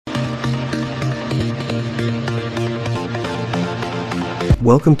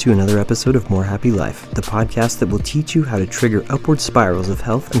Welcome to another episode of More Happy Life, the podcast that will teach you how to trigger upward spirals of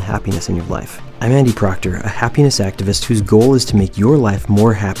health and happiness in your life. I'm Andy Proctor, a happiness activist whose goal is to make your life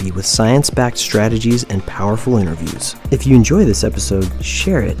more happy with science-backed strategies and powerful interviews. If you enjoy this episode,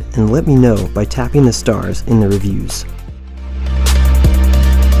 share it and let me know by tapping the stars in the reviews.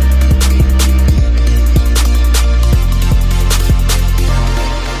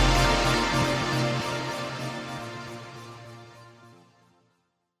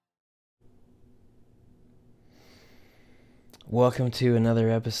 Welcome to another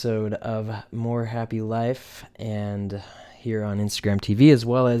episode of More Happy Life, and here on Instagram TV as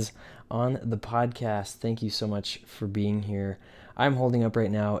well as on the podcast. Thank you so much for being here. I'm holding up right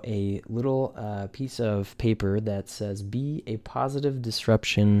now a little piece of paper that says, "Be a positive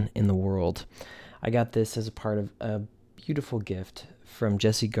disruption in the world." I got this as a part of a beautiful gift from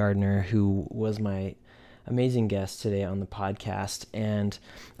Jessie, Gardner, who was my amazing guest today on the podcast, and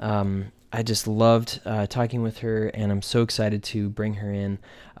I just loved talking with her, and I'm so excited to bring her in.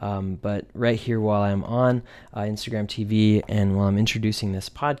 But right here, while I'm on Instagram TV and while I'm introducing this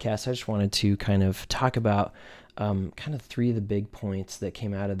podcast, I just wanted to kind of talk about kind of three of the big points that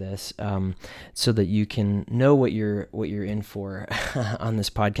came out of this, so that you can know what you're in for on this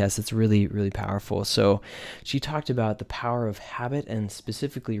podcast. It's really, really powerful. So she talked about the power of habit and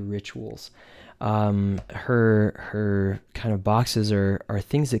specifically rituals. Her kind of boxes are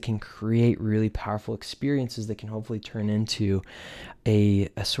things that can create really powerful experiences that can hopefully turn into a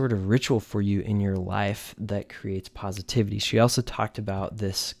sort of ritual for you in your life that creates positivity. She also talked about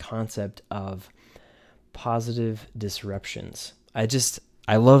this concept of positive disruptions.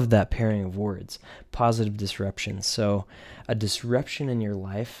 I love that pairing of words, positive disruptions. So a disruption in your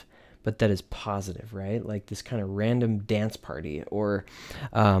life, but that is positive, right? Like this kind of random dance party, or,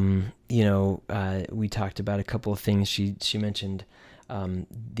 we talked about a couple of things. She mentioned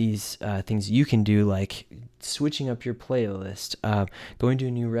these things you can do, like switching up your playlist, going to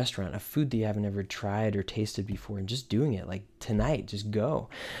a new restaurant, a food that you haven't ever tried or tasted before, and just doing it like tonight, just go,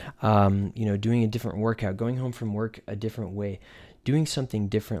 doing a different workout, going home from work a different way. Doing something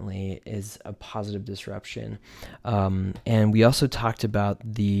differently is a positive disruption. And we also talked about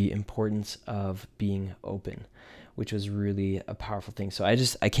the importance of being open, which was really a powerful thing. So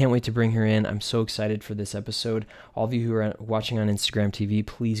I can't wait to bring her in. I'm so excited for this episode. All of you who are watching on Instagram TV,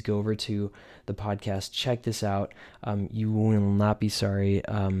 please go over to the podcast. Check this out. You will not be sorry.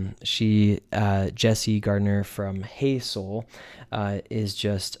 Jessie Gardner from Hey Soul is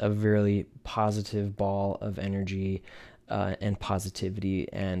just a really positive ball of energy and positivity,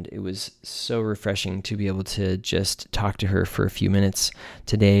 and it was so refreshing to be able to just talk to her for a few minutes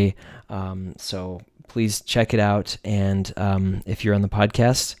today. So please check it out, and if you're on the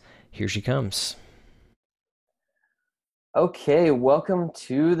podcast, here she comes. Okay, welcome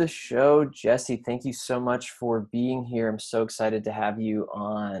to the show, Jessie. Thank you so much for being here. I'm so excited to have you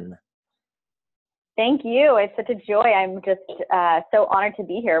on. Thank you. It's such a joy. I'm just so honored to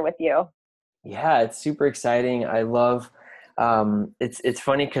be here with you. Yeah, it's super exciting. I love it's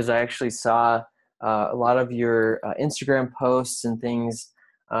funny because I actually saw a lot of your Instagram posts and things,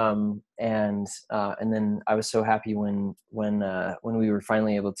 and then I was so happy when we were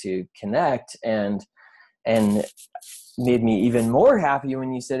finally able to connect, and made me even more happy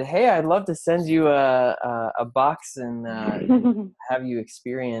when you said, "Hey, I'd love to send you a box and have you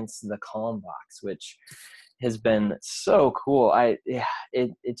experience the Calm box," which has been so cool.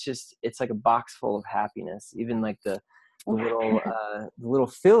 It's like a box full of happiness. Even like the little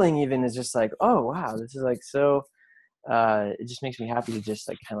filling even is just like, oh wow, this is like so. It just makes me happy to just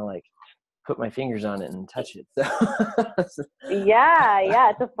like kind of like put my fingers on it and touch it. So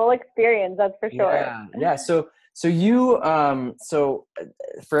yeah, it's a full experience, that's for sure. Yeah. So you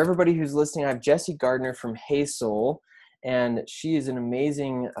for everybody who's listening, I have Jessie Gardner from Hey Soul, and she is an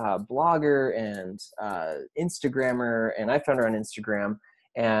amazing blogger and Instagrammer, and I found her on Instagram,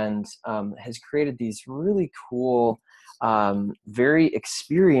 and has created these really cool, very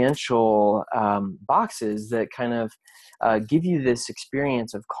experiential boxes that kind of give you this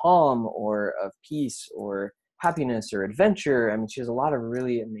experience of calm or of peace or happiness or adventure. I mean, she has a lot of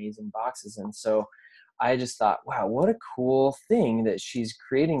really amazing boxes, and so I just thought, wow, what a cool thing that she's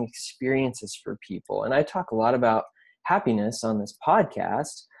creating experiences for people. And I talk a lot about happiness on this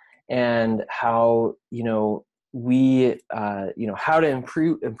podcast, and how, we, how to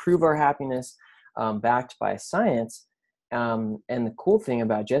improve our happiness, backed by science. And the cool thing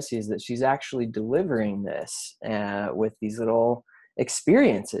about Jessie is that she's actually delivering this with these little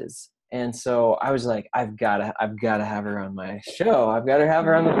experiences. And so I was like, I've got to have her on my show. I've got to have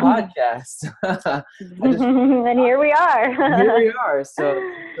her on the podcast. And here we are. Here we are. So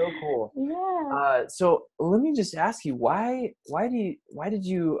it's so cool. Yeah. So let me just ask you, why did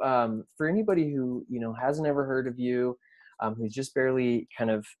you, for anybody who, hasn't ever heard of you, who's just barely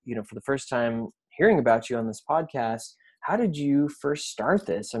kind of, for the first time hearing about you on this podcast, how did you first start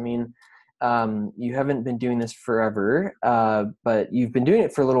this? I mean, you haven't been doing this forever, but you've been doing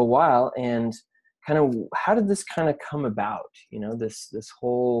it for a little while, and kind of, how did this kind of come about? This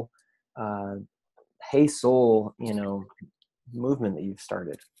whole, Hey Soul, movement that you've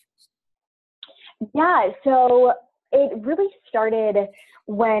started. Yeah, so it really started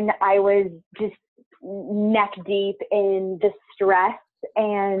when I was just neck deep in the stress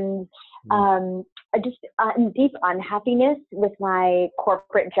and just deep unhappiness with my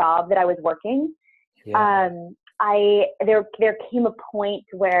corporate job that I was working. Yeah. There came a point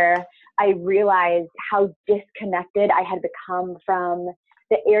where I realized how disconnected I had become from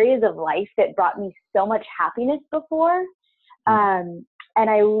the areas of life that brought me so much happiness before. And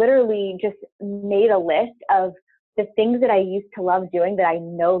I literally just made a list of the things that I used to love doing that I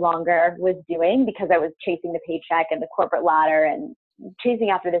no longer was doing because I was chasing the paycheck and the corporate ladder and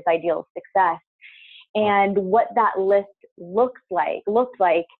chasing after this ideal of success. And what that list looked like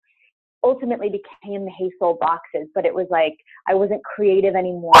ultimately became the Hey Soul boxes. But it was like, I wasn't creative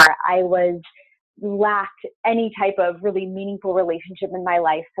anymore. I lacked any type of really meaningful relationship in my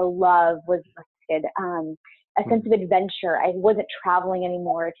life. So love was listed. A sense of adventure. I wasn't traveling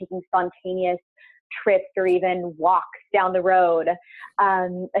anymore, taking spontaneous trips or even walks down the road. A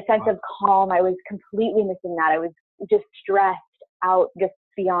sense of calm. I was completely missing that. I was just stressed out, just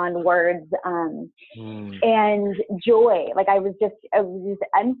beyond words. And joy. Like I was just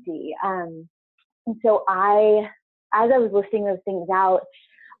empty. And so as I was listing those things out,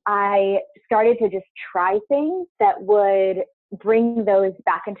 I started to just try things that would bring those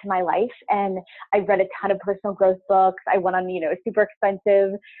back into my life. And I read a ton of personal growth books. I went on, super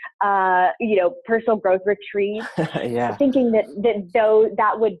expensive, personal growth retreats, Yeah. thinking that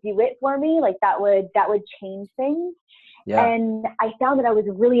would do it for me. Like that would change things. Yeah. And I found that I was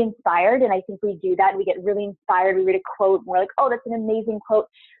really inspired. And I think we do that. We get really inspired. We read a quote and we're like, oh, that's an amazing quote.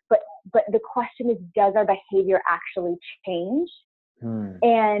 But the question is, does our behavior actually change?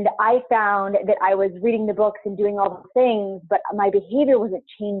 And I found that I was reading the books and doing all the things, but my behavior wasn't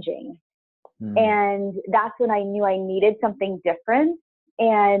changing. And that's when I knew I needed something different.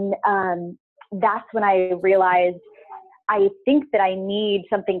 And that's when I realized I think that I need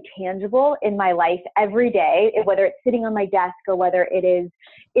something tangible in my life every day, whether it's sitting on my desk or whether it is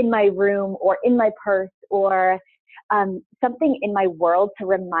in my room or in my purse or something in my world to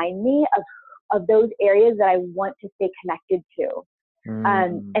remind me of those areas that I want to stay connected to.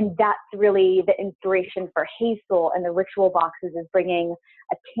 And that's really the inspiration for Hey Soul and the ritual boxes, is bringing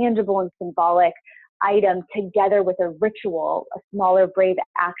a tangible and symbolic item together with a ritual, a smaller, brave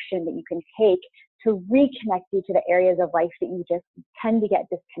action that you can take to reconnect you to the areas of life that you just tend to get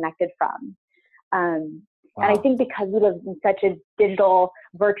disconnected from. And I think because we live in such a digital,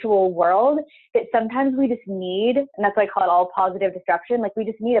 virtual world, that sometimes we just need, and that's why I call it all positive disruption, like we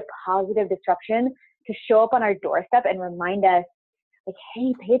just need a positive disruption to show up on our doorstep and remind us, like,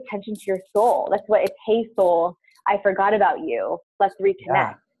 hey, pay attention to your soul. That's what it's. Hey Soul, I forgot about you. Let's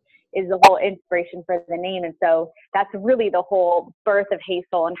reconnect. Is the whole inspiration for the name. And so that's really the whole birth of Hey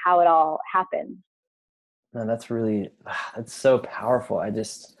Soul and how it all happened. Man, that's so powerful.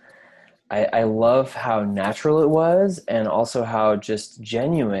 I love how natural it was, and also how just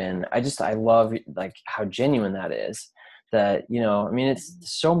genuine. I love like how genuine that is. That, I mean, it's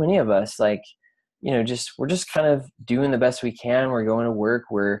so many of us, like, we're just kind of doing the best we can. We're going to work.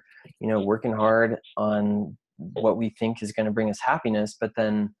 We're, working hard on what we think is going to bring us happiness. But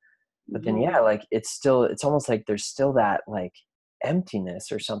then, yeah, like it's almost like there's still that like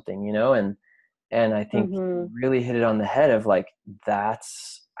emptiness or something, and I think you really hit it on the head of like, I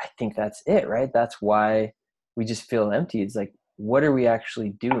think that's it, right? That's why we just feel empty. It's like, what are we actually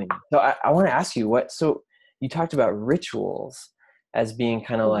doing? So I want to ask you so you talked about rituals as being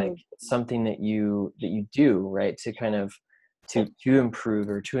kind of like something that you do, right? To kind of, to improve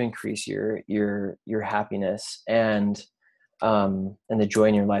or to increase your happiness and the joy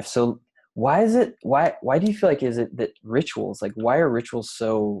in your life. So why do you feel like, is it that rituals, like why are rituals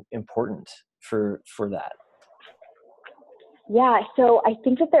so important for that? Yeah, so I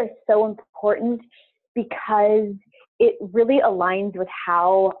think that they're so important because it really aligns with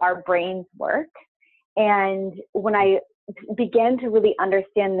how our brains work. And when I began to really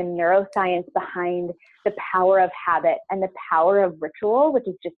understand the neuroscience behind the power of habit and the power of ritual, which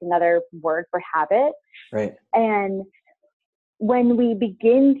is just another word for habit. Right. And when we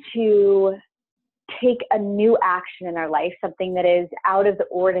begin to take a new action in our life, something that is out of the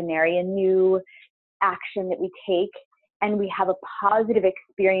ordinary, a new action that we take, and we have a positive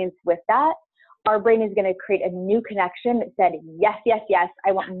experience with that, our brain is going to create a new connection that said, yes, yes, yes,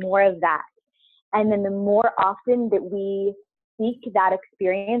 I want more of that. And then the more often that we seek that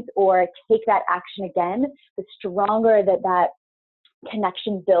experience or take that action again, the stronger that that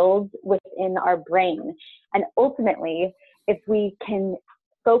connection builds within our brain. And ultimately, if we can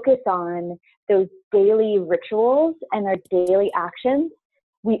focus on those daily rituals and our daily actions,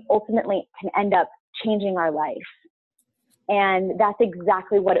 we ultimately can end up changing our life. And that's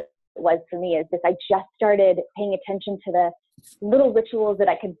exactly what it was for me, is this. I just started paying attention to the little rituals that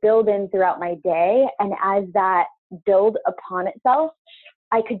I could build in throughout my day. And as that build upon itself,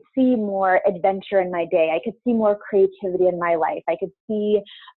 I could see more adventure in my day. I could see more creativity in my life. I could see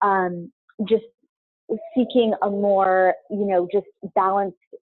just seeking a more, just balanced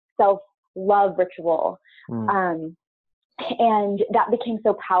self-love ritual. And that became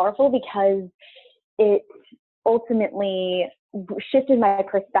so powerful because it ultimately shifted my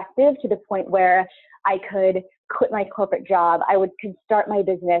perspective to the point where I could quit my corporate job. Could start my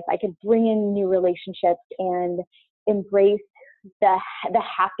business. I could bring in new relationships and embrace the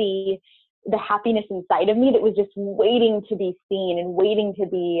happiness inside of me that was just waiting to be seen and waiting to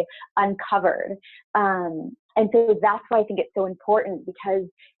be uncovered. And so that's why I think it's so important, because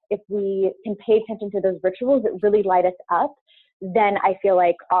if we can pay attention to those rituals that really light us up, then I feel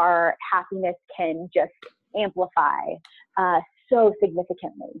like our happiness can just amplify so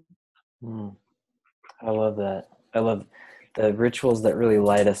significantly. I love that. I love the rituals that really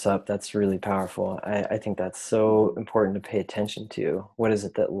light us up. That's really powerful. I think that's so important to pay attention to. What is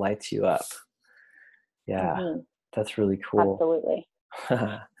it that lights you up? Yeah, that's really cool. Absolutely.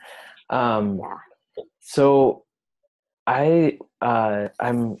 Yeah. So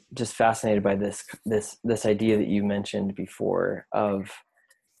I'm just fascinated by this idea that you mentioned before of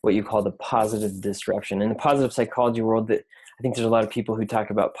what you call the positive disruption. In the positive psychology world, that I think there's a lot of people who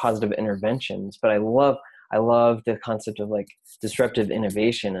talk about positive interventions, but I love the concept of like disruptive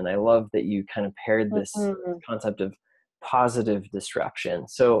innovation. And I love that you kind of paired this concept of positive disruption.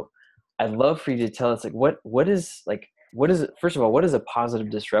 So I'd love for you to tell us like, what is it, first of all, what is a positive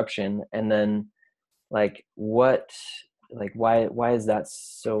disruption? And then why is that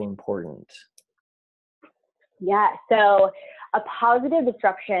so important? Yeah. So a positive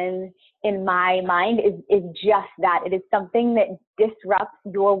disruption in my mind is just that. It is something that disrupts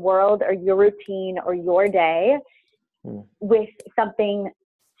your world or your routine or your day with something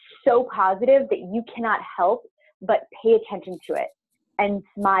so positive that you cannot help but pay attention to it and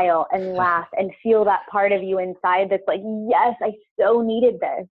smile and laugh and feel that part of you inside that's like, yes, I so needed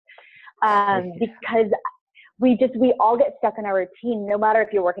this. Because we all get stuck in our routine, no matter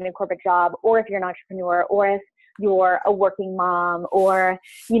if you're working a corporate job or if you're an entrepreneur or if you're a working mom, or,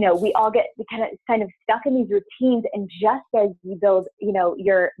 we all get kind of stuck in these routines. And just as you build,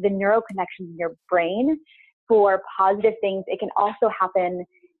 the neural connections in your brain for positive things, it can also happen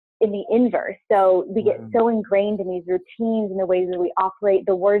in the inverse. So we get so ingrained in these routines and the ways that we operate,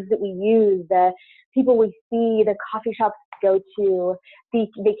 the words that we use, the people we see, the coffee shops we go to, the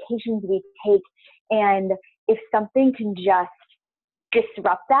vacations we take. And if something can just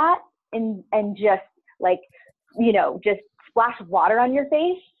disrupt that and just just splash water on your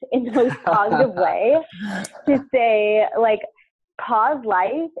face in the most positive way, to say like, pause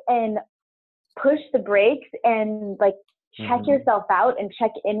life and push the brakes and like check yourself out and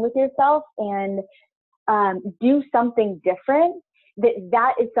check in with yourself and do something different,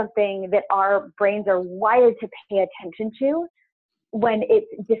 that is something that our brains are wired to pay attention to when it's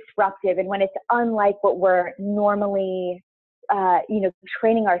disruptive and when it's unlike what we're normally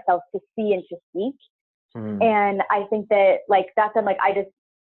training ourselves to see and to seek. And I think that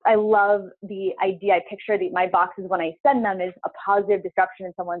I love the idea. I picture my boxes when I send them is a positive disruption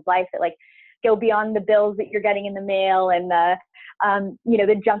in someone's life that like go beyond the bills that you're getting in the mail and the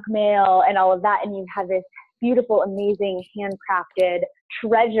junk mail and all of that. And you have this beautiful, amazing, handcrafted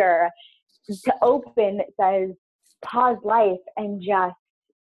treasure to open that says, pause life and just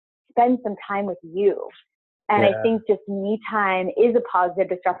spend some time with you. And I think just me time is a positive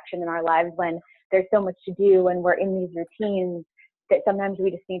disruption in our lives when there's so much to do and we're in these routines that sometimes we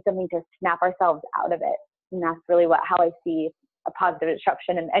just need something to snap ourselves out of it. And that's really how I see a positive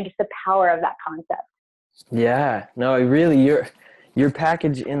disruption and just the power of that concept. Yeah, no, really, Your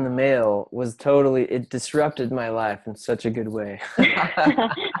package in the mail was totally, it disrupted my life in such a good way. Good,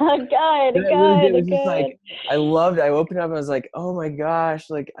 It really did. It was just good. like, I loved it. I opened it up and I was like, oh my gosh,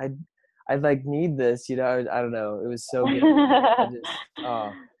 like I like need this, you know, I don't know. It was so good. I just,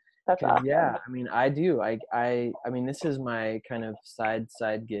 oh, That's cause awesome. yeah, I mean, I do. I mean, this is my kind of side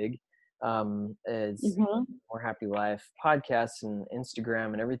gig, is Hmm. More Happy Life podcasts and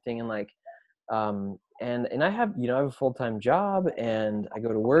Instagram and everything. And like, and I have, you know, I have a full-time job and I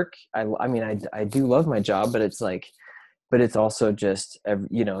go to work. I mean, I do love my job, but it's like, but it's also just,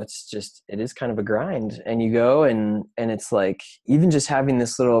 you know, it's just, it is kind of a grind. And you go and it's like, even just having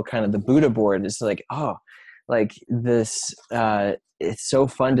this little kind of the Buddha board is like, oh, like this, it's so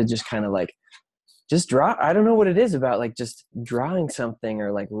fun to just kind of like, just draw. I don't know what it is about like just drawing something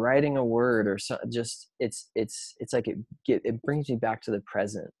or like writing a word or so, just, it's like it brings me back to the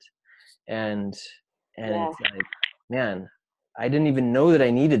present. And Yeah. it's like, man, I didn't even know that I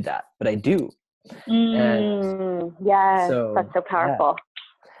needed that, but I do. And Yes, that's so so yeah. powerful.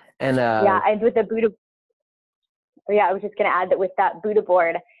 And Yeah, and with the Buddha, yeah, I was just going to add that with that Buddha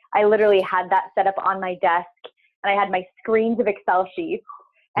board, I literally had that set up on my desk, and I had my screens of Excel sheets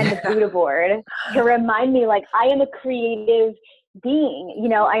and the Buddha board to remind me, like, I am a creative being. You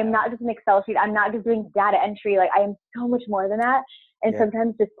know, I am not just an Excel sheet. I'm not just doing data entry. Like, I am so much more than that. And yeah,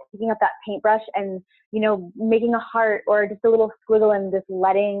 sometimes just picking up that paintbrush and, you know, making a heart or just a little squiggle and just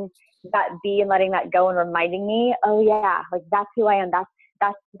letting that be and letting that go and reminding me, oh yeah, like that's who I am.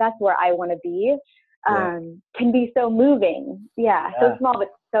 That's where I want to be. yeah, Can be so moving. Yeah. So yeah. small, but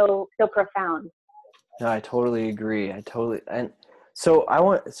so profound. No, I totally agree. I totally, and so I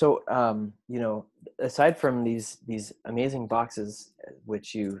want, so you know, aside from these amazing boxes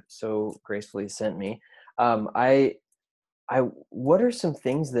which you so gracefully sent me, I what are some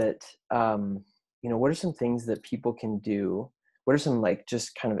things that you know, what are some things that people can do? What are some like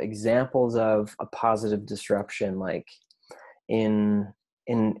just kind of examples of a positive disruption, like in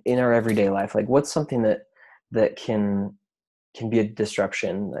in our everyday life? Like, what's something that can be a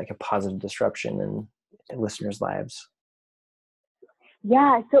disruption, like a positive disruption in listeners' lives?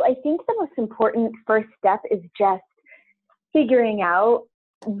 Yeah. So I think the most important first step is just figuring out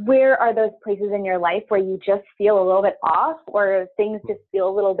where are those places in your life where you just feel a little bit off or things just feel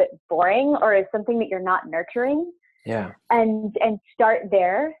a little bit boring or is something that you're not nurturing, Yeah. and start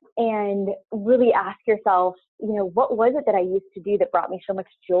there and really ask yourself, you know, what was it that I used to do that brought me so much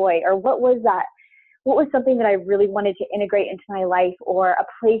joy, or what was something that I really wanted to integrate into my life, or a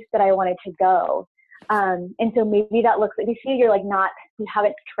place that I wanted to go. And so maybe that looks like, you see, you're like not, you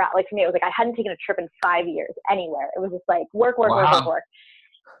haven't traveled. Like for me, it was like I hadn't taken a trip in 5 years anywhere. It was just like work, work, work, work, Wow. work.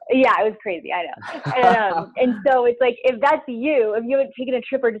 Yeah, it was crazy. I know. And so it's like, if that's you, if you haven't taken a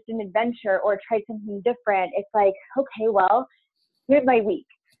trip or just an adventure or tried something different, it's like, okay, well, here's my week.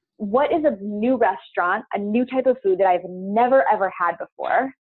 What is a new restaurant, a new type of food that I've never ever had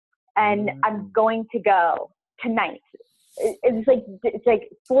before? And I'm Mm. going to go tonight. It's like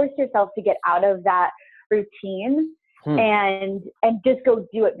force yourself to get out of that routine Hmm. and just go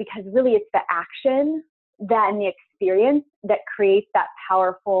do it, because really it's the action that and the experience that creates that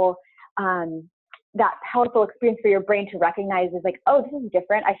powerful experience for your brain to recognize is like, oh, this is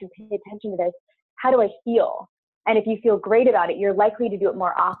different. I should pay attention to this. How do I feel? And if you feel great about it, you're likely to do it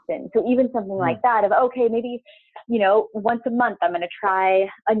more often. So even something Hmm. like that of, okay, maybe, you know, once a month, I'm going to try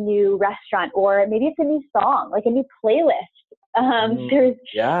a new restaurant, or maybe it's a new song, like a new playlist. There's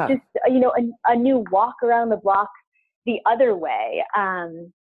Yeah. just, you know, a new walk around the block the other way.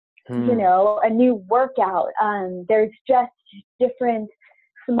 You Hmm. know, a new workout. There's just different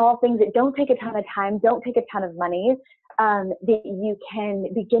small things that don't take a ton of time, don't take a ton of money, that you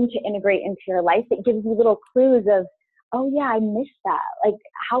can begin to integrate into your life that gives you little clues of, oh yeah, I missed that. Like,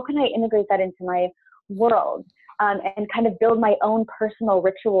 how can I integrate that into my world? And kind of build my own personal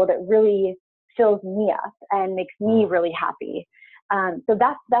ritual that really fills me up and makes me Hmm. really happy. So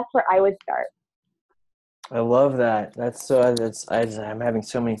that's where I would start. I love that. That's so. I'm having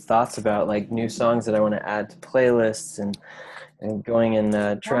so many thoughts about like new songs that I want to add to playlists and going and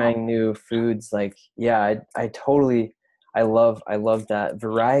Yeah. trying new foods. Like, yeah, I totally, I love that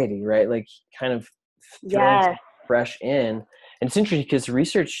variety, right? Like, kind of throwing Yes. something fresh in. And it's interesting because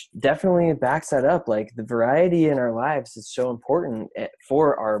research definitely backs that up. Like, the variety in our lives is so important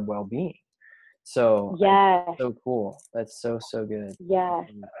for our well-being. So Yes. so cool. That's so good. Yes.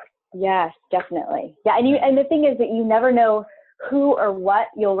 Um, Yes, definitely. Yeah, yeah. and the thing is that you never know who or what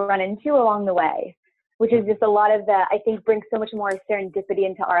you'll run into along the way, which is just a lot of the, I think, brings so much more serendipity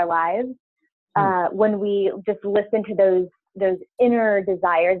into our lives, Hmm. when we just listen to those inner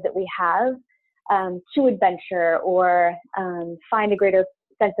desires that we have. to adventure or find a greater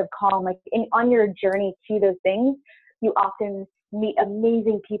sense of calm. Like on your journey to those things, you often meet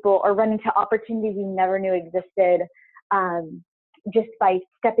amazing people or run into opportunities you never knew existed, just by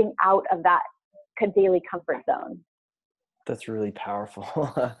stepping out of that daily comfort zone. That's really powerful.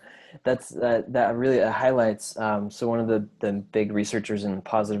 That really highlights. So one of the big researchers in the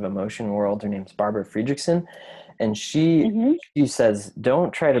positive emotion world, her name's Barbara Friedrichsen, and she says,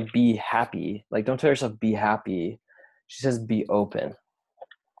 don't try to be happy. Like, don't tell yourself be happy. She says be open.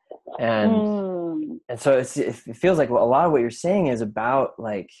 And so it feels like a lot of what you're saying is about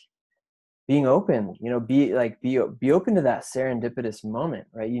like being open, be open to that serendipitous moment,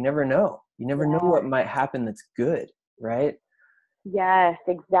 right? You never know what might happen that's good, right? Yes,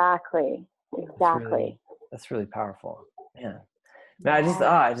 exactly. That's really powerful, man. I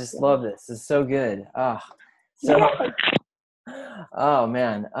just love this. It's so good. Oh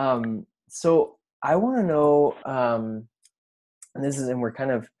man. So I want to know, and we're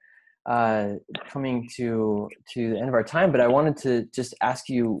kind of coming to the end of our time, but I wanted to just ask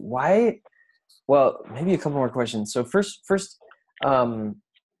you why. Well, maybe a couple more questions. So first,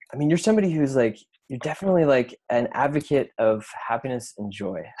 you're somebody who's like, you're definitely like an advocate of happiness and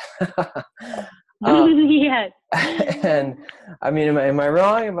joy. Yes. And am I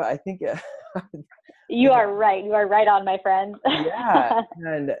wrong? I think you are right. You are right on, my friend. Yeah.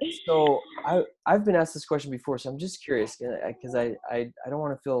 And so I've been asked this question before, so I'm just curious because I don't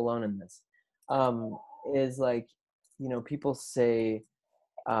want to feel alone in this. Is like, people say,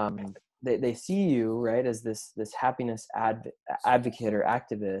 they see you, right, as this happiness advocate or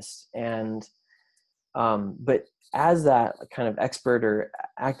activist, and but as that kind of expert or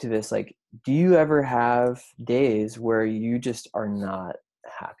activist, like, do you ever have days where you just are not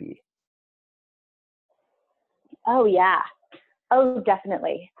happy? Oh yeah. Oh,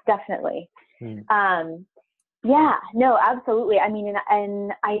 definitely. Yeah, no, absolutely.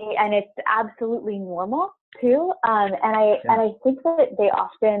 And it's absolutely normal too. And I think that they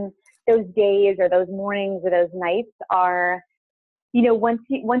often, those days or those mornings or those nights are, because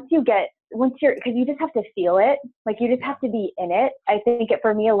you just have to feel it. Like you just have to be in it. I think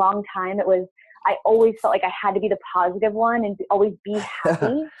for me, a long time, I always felt like I had to be the positive one and always be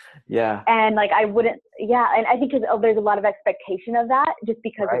happy. Yeah. And like, I wouldn't, and I think there's a lot of expectation of that just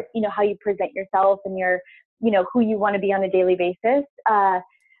because right. of, how you present yourself and your, who you want to be on a daily basis.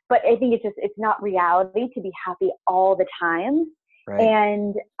 But I think it's not reality to be happy all the time. Right.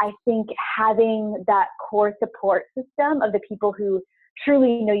 And I think having that core support system of the people who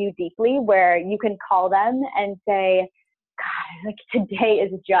truly know you deeply, where you can call them and say, God, like today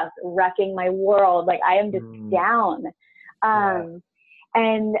is just wrecking my world. Like I am just down.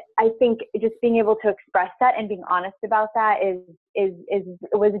 And I think just being able to express that and being honest about that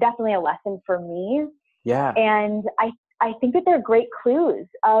was definitely a lesson for me. Yeah. And I think that they're great clues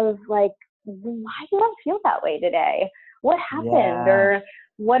of like, why do I feel that way today? What happened? Or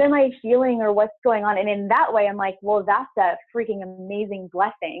what am I feeling, or what's going on? And in that way, I'm like, well, that's a freaking amazing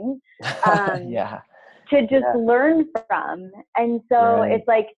blessing to just learn from. And so it's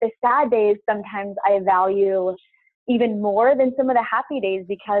like the sad days, sometimes I value even more than some of the happy days,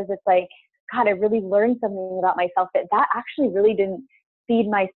 because it's like, God, I really learned something about myself that actually really didn't feed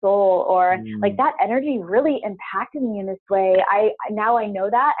my soul, or like that energy really impacted me in this way. Now I know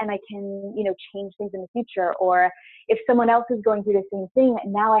that, and I can, change things in the future. Or if someone else is going through the same thing,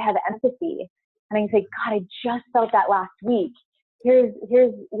 now I have empathy, and I can say, God, I just felt that last week. Here's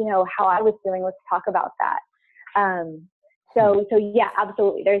how I was feeling. Let's talk about that. So yeah,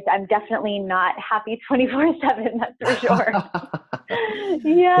 absolutely. I'm definitely not happy 24/7. That's for sure. Thank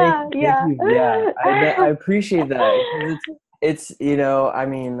you. Yeah, I appreciate that. It's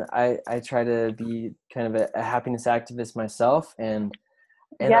I try to be kind of a happiness activist myself, and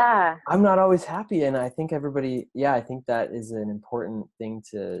I'm not always happy, and I think everybody, I think that is an important thing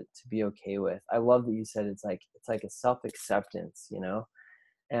to be okay with. I love that you said it's like a self-acceptance,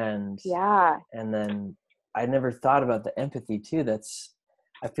 and then I never thought about the empathy too.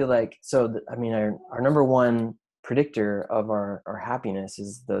 I feel like, our number one predictor of our happiness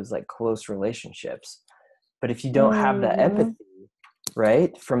is those like close relationships. But if you don't have that empathy,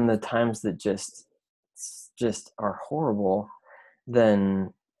 right, from the times that just are horrible,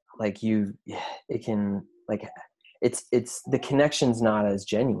 then like it can, like, it's the connection's not as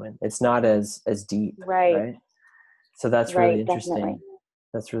genuine. It's not as deep. Right. So that's really interesting. Definitely.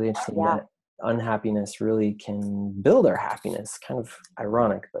 That's really interesting that unhappiness really can build our happiness. Kind of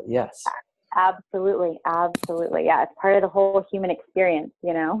ironic, but yes. Absolutely. Yeah. It's part of the whole human experience,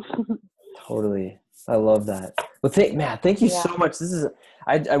 Totally. I love that. Well, thank you so much.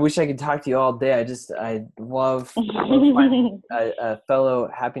 I wish I could talk to you all day. I love finding a fellow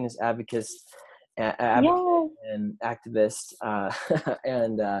happiness advocate and activist,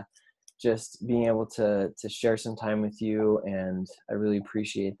 and just being able to share some time with you. And I really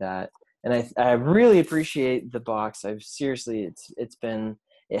appreciate that. And I really appreciate the box. It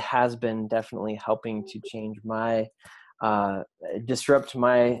has been definitely helping to change my, disrupt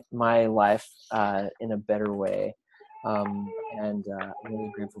my life in a better way, and I'm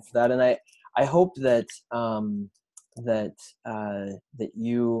really grateful for that. And I hope that that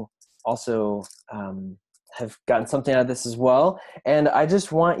you also have gotten something out of this as well. And I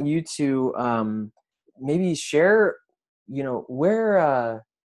just want you to maybe share, where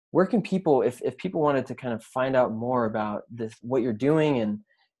can people, if people wanted to kind of find out more about this, what you're doing,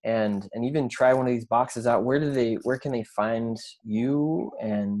 and even try one of these boxes out, where can they find you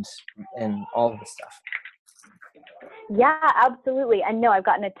and all of this stuff? Yeah, absolutely. And no, I've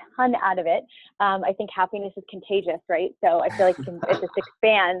gotten a ton out of it. I think happiness is contagious, right? So I feel like it just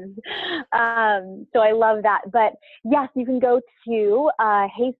expands. So I love that. But yes, you can go to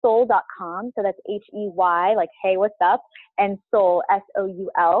heysoul.com. So that's HEY, like, hey, what's up? And soul,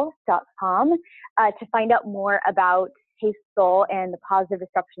 SOUL.com, to find out more about Hey Soul and the positive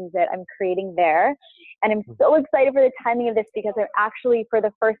disruptions that I'm creating there. And I'm so excited for the timing of this because I'm actually, for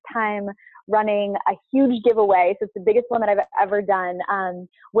the first time, running a huge giveaway. So it's the biggest one that I've ever done,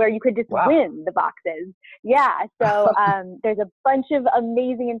 where you could just win the boxes. Yeah. So there's a bunch of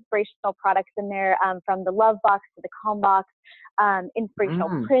amazing inspirational products in there, from the love box to the calm box,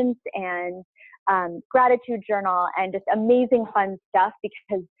 inspirational prints and gratitude journal, and just amazing fun stuff,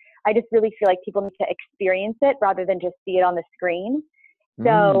 because I just really feel like people need to experience it rather than just see it on the screen.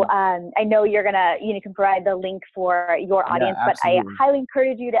 So I know you can provide the link for your audience, but I highly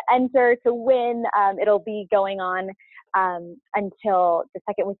encourage you to enter to win. It'll be going on until the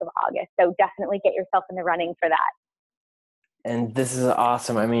second week of August. So definitely get yourself in the running for that. And this is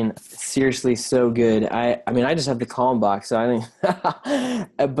awesome. I mean, seriously, so good. I mean, I just have the calm box, so I mean,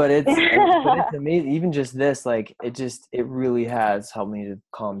 but it's amazing. Even just this, like, it really has helped me to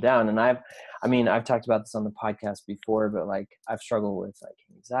calm down. And I've talked about this on the podcast before, but like, I've struggled with like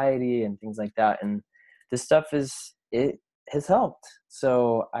anxiety and things like that. And this stuff it has helped.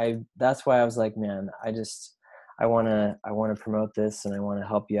 So that's why I was like, man, I want to promote this, and I want to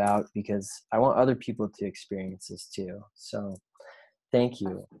help you out, because I want other people to experience this too. So thank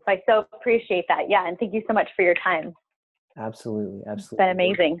you. I so appreciate that. Yeah. And thank you so much for your time. Absolutely. It's been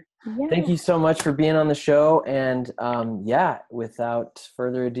amazing. Yeah. Thank you so much for being on the show. And without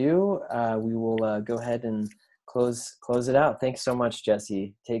further ado, we will go ahead and close it out. Thanks so much,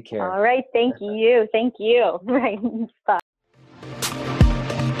 Jessie. Take care. All right. Thank you. Thank you. Right. Bye.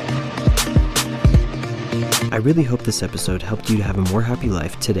 I really hope this episode helped you to have a more happy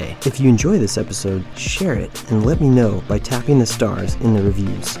life today. If you enjoy this episode, share it and let me know by tapping the stars in the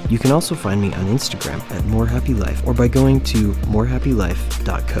reviews. You can also find me on Instagram at morehappylife, or by going to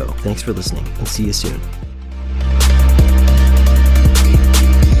morehappylife.co. Thanks for listening, and see you soon.